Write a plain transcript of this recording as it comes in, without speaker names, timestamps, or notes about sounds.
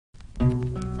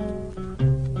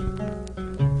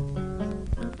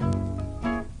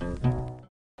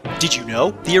Did you know?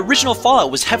 The original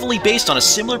Fallout was heavily based on a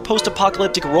similar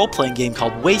post-apocalyptic role-playing game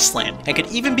called Wasteland, and could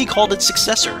even be called its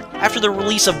successor. After the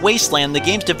release of Wasteland, the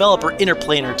game's developer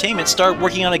Interplay Entertainment started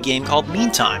working on a game called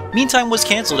Meantime. Meantime was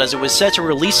cancelled as it was set to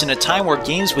release in a time where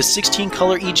games with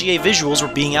 16-color EGA visuals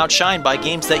were being outshined by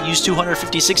games that used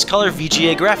 256-color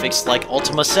VGA graphics like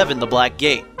Ultima 7: The Black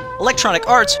Gate. Electronic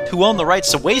Arts, who owned the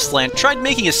rights to Wasteland, tried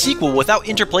making a sequel without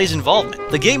Interplay's involvement.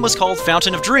 The game was called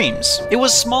Fountain of Dreams. It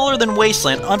was smaller than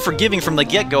Wasteland, unforgiving from the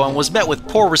get-go, and was met with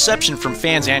poor reception from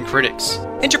fans and critics.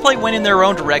 Interplay went in their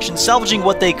own direction, salvaging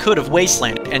what they could of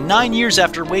Wasteland, and 9 years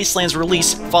after Wasteland's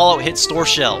release, Fallout hit store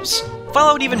shelves.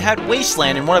 Fallout even had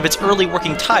Wasteland in one of its early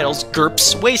working titles,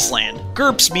 GURPS Wasteland.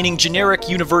 GURPS meaning Generic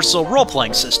Universal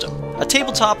Role-Playing System, a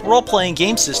tabletop role-playing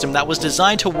game system that was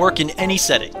designed to work in any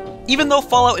setting. Even though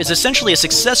Fallout is essentially a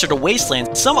successor to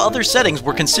Wasteland, some other settings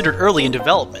were considered early in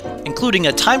development, including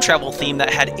a time travel theme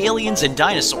that had aliens and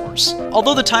dinosaurs.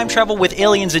 Although the time travel with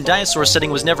aliens and dinosaurs setting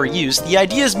was never used, the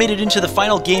ideas made it into the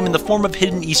final game in the form of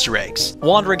hidden Easter eggs.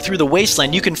 Wandering through the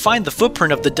Wasteland, you can find the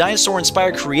footprint of the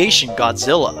dinosaur-inspired creation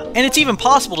Godzilla. And it's even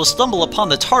possible to stumble upon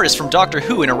the TARDIS from Doctor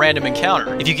Who in a random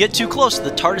encounter. If you get too close,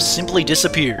 the TARDIS simply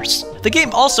disappears. The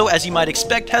game also, as you might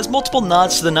expect, has multiple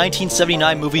nods to the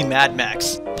 1979 movie Mad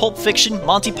Max. Pulp Fiction,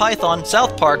 Monty Python,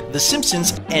 South Park, The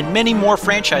Simpsons, and many more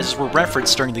franchises were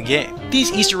referenced during the game.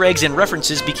 These Easter eggs and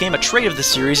references became a trait of the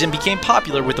series and became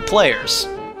popular with the players.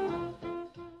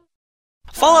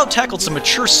 Fallout tackled some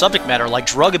mature subject matter like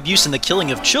drug abuse and the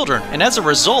killing of children, and as a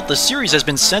result, the series has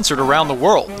been censored around the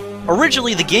world.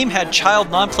 Originally, the game had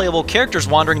child non-playable characters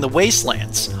wandering the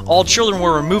wastelands. All children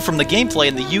were removed from the gameplay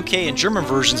in the UK and German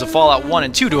versions of Fallout 1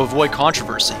 and 2 to avoid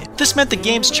controversy. This meant the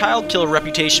game's child killer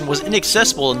reputation was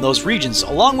inaccessible in those regions,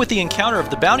 along with the encounter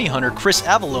of the bounty hunter Chris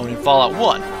Avallone in Fallout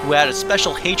 1, who had a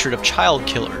special hatred of child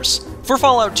killers. For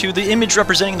Fallout 2, the image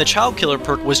representing the child killer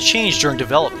perk was changed during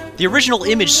development. The original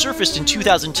image surfaced in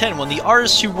 2010 when the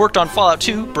artist who worked on Fallout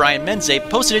 2, Brian Menze,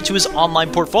 posted it to his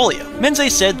online portfolio.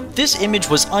 Menze said, "This image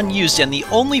was unused and the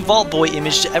only Vault Boy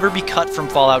image to ever be cut from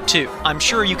Fallout 2. I'm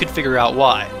sure you could figure out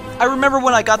why. I remember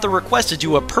when I got the request to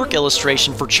do a perk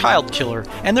illustration for Child Killer,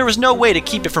 and there was no way to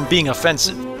keep it from being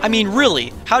offensive. I mean,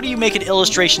 really, how do you make an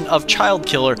illustration of Child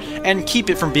Killer and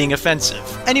keep it from being offensive?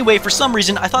 Anyway, for some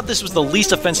reason, I thought this was the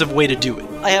least offensive way to do it.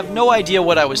 I have no idea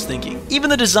what I was thinking.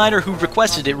 Even the designer who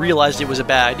requested it realized it was a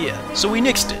bad idea, so we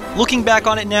nixed it. Looking back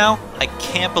on it now, I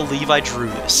can't believe I drew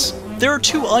this." There are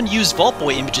 2 unused Vault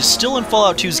Boy images still in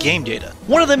Fallout 2's game data.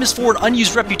 One of them is for an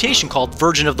unused reputation called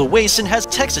Virgin of the Waste and has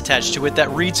text attached to it that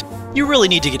reads, "You really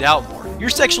need to get out more. Your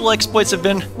sexual exploits have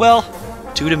been, well,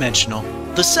 two-dimensional."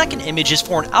 The second image is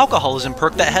for an alcoholism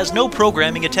perk that has no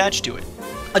programming attached to it.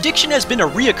 Addiction has been a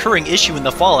reoccurring issue in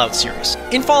the Fallout series.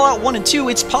 In Fallout 1 and 2,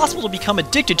 it's possible to become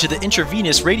addicted to the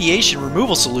intravenous radiation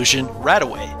removal solution,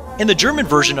 Radaway. In the German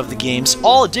version of the games,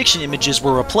 all addiction images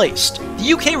were replaced. The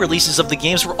UK releases of the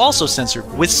games were also censored,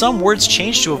 with some words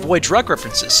changed to avoid drug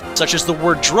references, such as the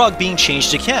word drug being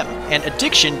changed to chem, and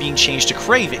addiction being changed to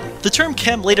craving. The term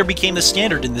chem later became the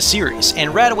standard in the series,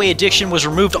 and Radaway addiction was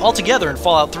removed altogether in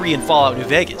Fallout 3 and Fallout New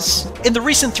Vegas. In the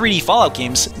recent 3D Fallout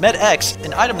games, Med-X,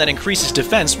 an item that increases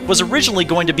defense, was originally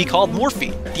going to be called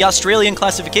morphine. The Australian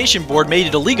Classification Board made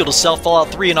it illegal to sell Fallout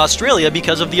 3 in Australia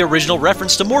because of the original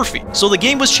reference to morphine, so the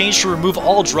game was changed to remove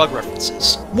all drug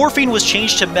references. Morphine was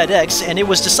changed to Med-X, and it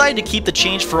was decided to keep the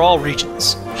change for all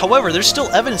regions. However, there's still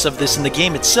evidence of this in the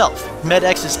game itself.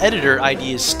 Med-X's editor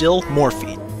ID is still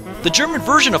morphine. The German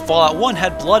version of Fallout 1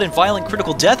 had blood and violent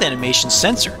critical death animations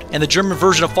censored, and the German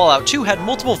version of Fallout 2 had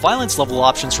multiple violence level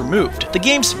options removed. The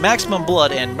game's maximum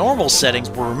blood and normal settings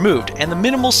were removed, and the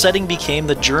minimal setting became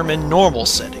the German normal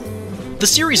setting. The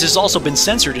series has also been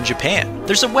censored in Japan.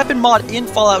 There's a weapon mod in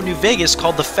Fallout New Vegas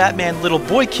called the Fat Man Little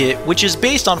Boy Kit, which is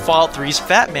based on Fallout 3's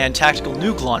Fat Man tactical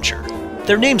nuke launcher.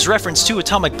 Their names reference 2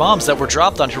 atomic bombs that were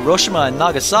dropped on Hiroshima and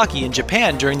Nagasaki in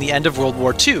Japan during the end of World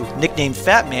War II, nicknamed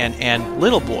Fat Man and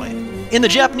Little Boy. In the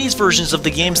Japanese versions of the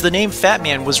games, the name Fat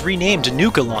Man was renamed to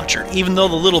Nuka Launcher, even though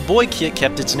the Little Boy Kit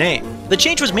kept its name. The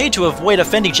change was made to avoid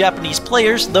offending Japanese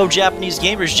players, though Japanese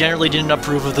gamers generally didn't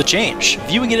approve of the change,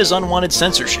 viewing it as unwanted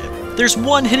censorship. There's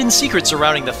one hidden secret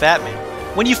surrounding the Fat Man.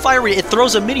 When you fire it, it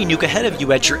throws a mini-nuke ahead of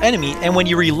you at your enemy, and when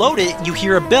you reload it, you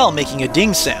hear a bell making a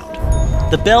ding sound.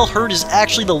 The bell heard is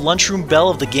actually the lunchroom bell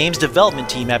of the game's development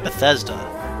team at Bethesda.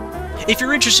 If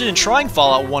you're interested in trying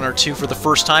Fallout 1 or 2 for the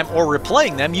first time or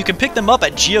replaying them, you can pick them up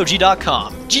at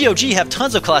GOG.com. GOG have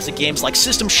tons of classic games like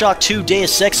System Shock 2,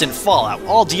 Deus Ex, and Fallout,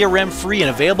 all DRM free and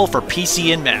available for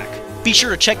PC and Mac. Be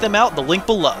sure to check them out in the link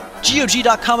below.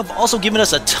 GOG.com have also given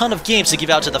us a ton of games to give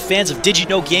out to the fans of Did You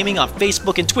Know Gaming on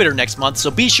Facebook and Twitter next month,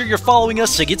 so be sure you're following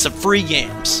us to get some free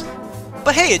games.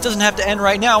 But hey, it doesn't have to end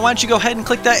right now. Why don't you go ahead and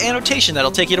click that annotation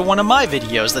that'll take you to one of my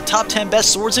videos, the top 10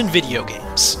 best swords in video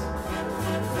games.